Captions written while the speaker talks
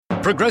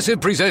Progressive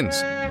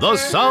presents The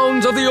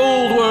Sounds of the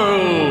Old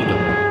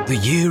World. The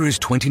year is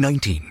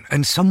 2019,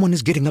 and someone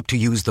is getting up to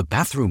use the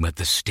bathroom at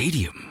the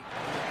stadium.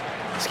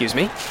 Excuse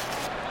me?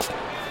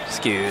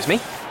 Excuse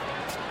me?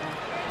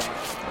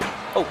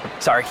 Oh,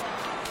 sorry.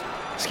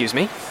 Excuse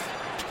me?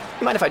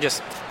 You mind if I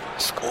just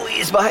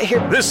squeeze by here?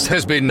 This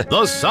has been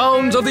The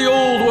Sounds of the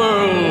Old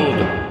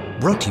World.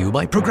 Brought to you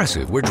by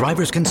Progressive, where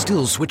drivers can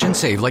still switch and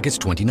save like it's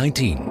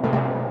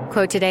 2019.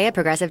 Quote today at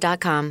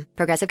Progressive.com.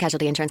 Progressive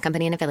Casualty Insurance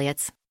Company and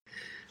Affiliates.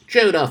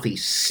 Joe Duffy,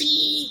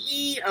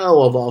 CEO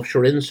of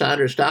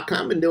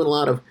OffshoreInsiders.com. Been doing a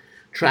lot of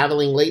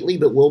traveling lately,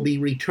 but we'll be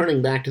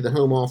returning back to the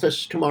home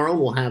office tomorrow.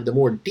 We'll have the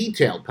more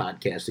detailed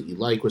podcast that you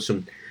like with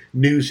some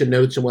news and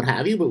notes and what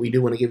have you, but we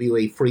do want to give you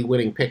a free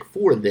winning pick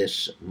for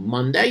this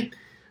Monday.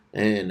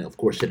 And, of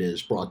course, it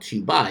is brought to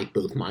you by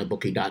both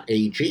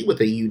MyBookie.ag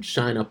with a huge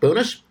sign-up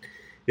bonus.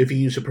 If you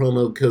use the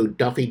promo code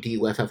Duffy,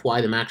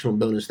 D-U-F-F-Y, the maximum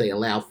bonus they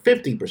allow,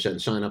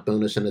 50% sign-up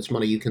bonus, and it's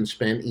money you can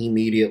spend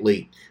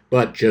immediately.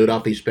 But Joe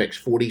Duffy's picks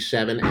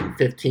 47 and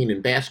 15 in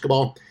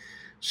basketball,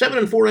 7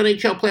 and 4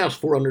 NHL playoffs,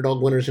 4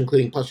 underdog winners,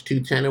 including plus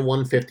 210 and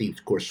 150,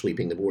 of course,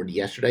 sweeping the board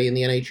yesterday in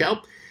the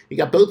NHL. You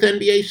got both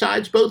NBA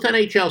sides, both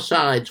NHL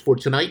sides for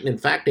tonight, and in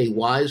fact, a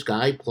wise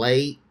guy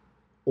play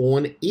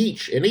on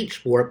each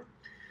sport.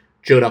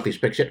 Joe Duffy's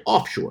picks at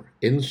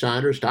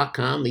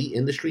OffshoreInsiders.com, the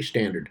industry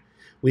standard.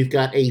 We've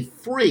got a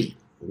free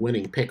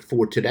winning pick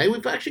for today.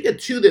 We've actually got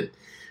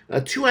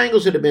two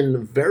angles that have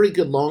been very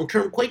good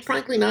long-term. Quite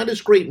frankly, not as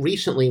great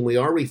recently. We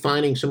are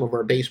refining some of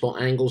our baseball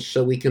angles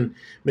so we can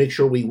make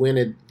sure we win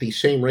at the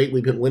same rate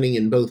we've been winning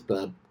in both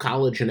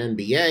college and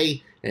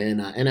NBA and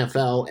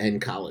NFL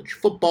and college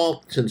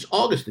football since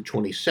August the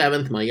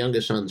 27th, my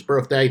youngest son's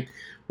birthday.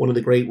 One of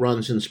the great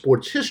runs in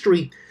sports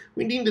history.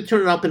 We need to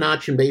turn it up a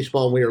notch in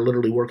baseball, and we are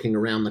literally working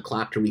around the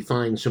clock to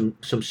refine some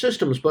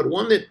systems, but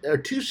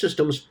two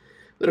systems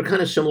that are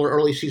kind of similar.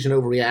 Early season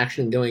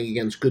overreaction and going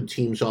against good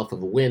teams off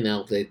of a win.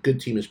 Now, the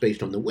good team is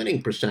based on the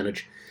winning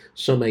percentage.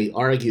 Some may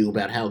argue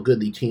about how good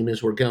the team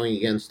is we're going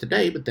against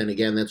today, but then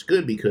again, that's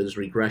good because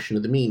regression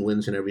of the mean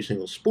wins in every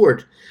single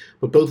sport.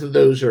 But both of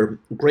those are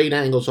great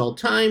angles all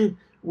time.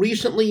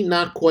 Recently,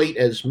 not quite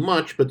as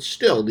much, but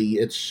still,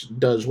 it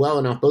does well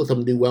enough. Both of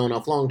them do well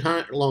enough long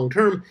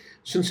term.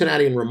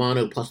 Cincinnati and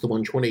Romano plus the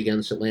 120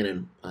 against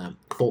Atlanta and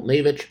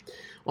Foltynewicz.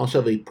 Also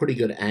have a pretty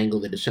good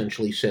angle that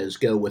essentially says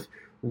go with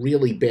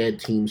really bad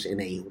teams in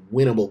a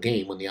winnable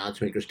game. When the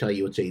odds makers tell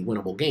you it's a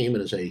winnable game,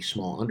 it is a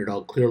small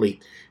underdog, clearly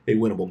a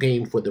winnable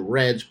game for the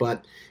Reds.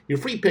 But your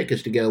free pick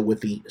is to go with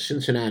the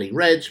Cincinnati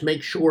Reds.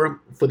 Make sure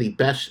for the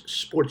best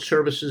sports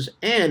services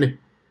and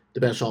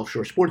the best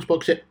offshore sports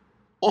books at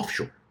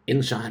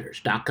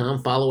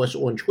OffshoreInsiders.com. Follow us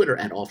on Twitter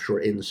at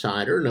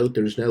OffshoreInsider. Note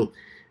there's no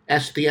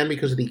S at the end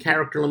because of the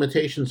character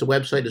limitations. The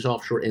website is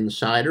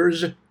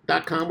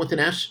OffshoreInsiders.com with an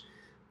S.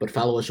 But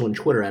follow us on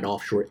Twitter at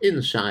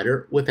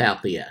OffshoreInsider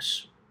without the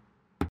S.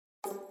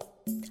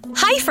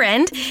 Hi,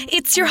 friend.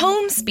 It's your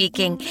home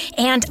speaking,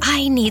 and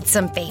I need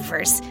some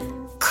favors.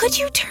 Could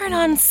you turn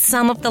on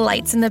some of the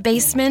lights in the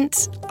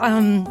basement?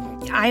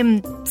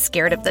 I'm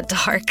scared of the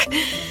dark.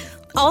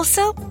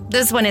 Also,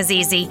 this one is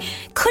easy.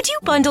 Could you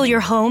bundle your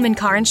home and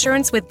car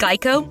insurance with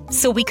Geico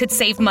so we could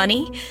save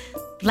money?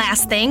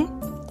 Last thing,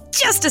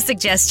 just a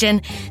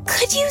suggestion.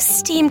 Could you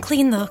steam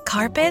clean the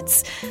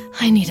carpets?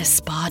 I need a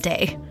spa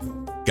day.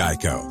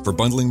 Geico. For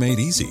bundling made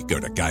easy, go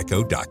to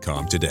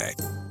geico.com today.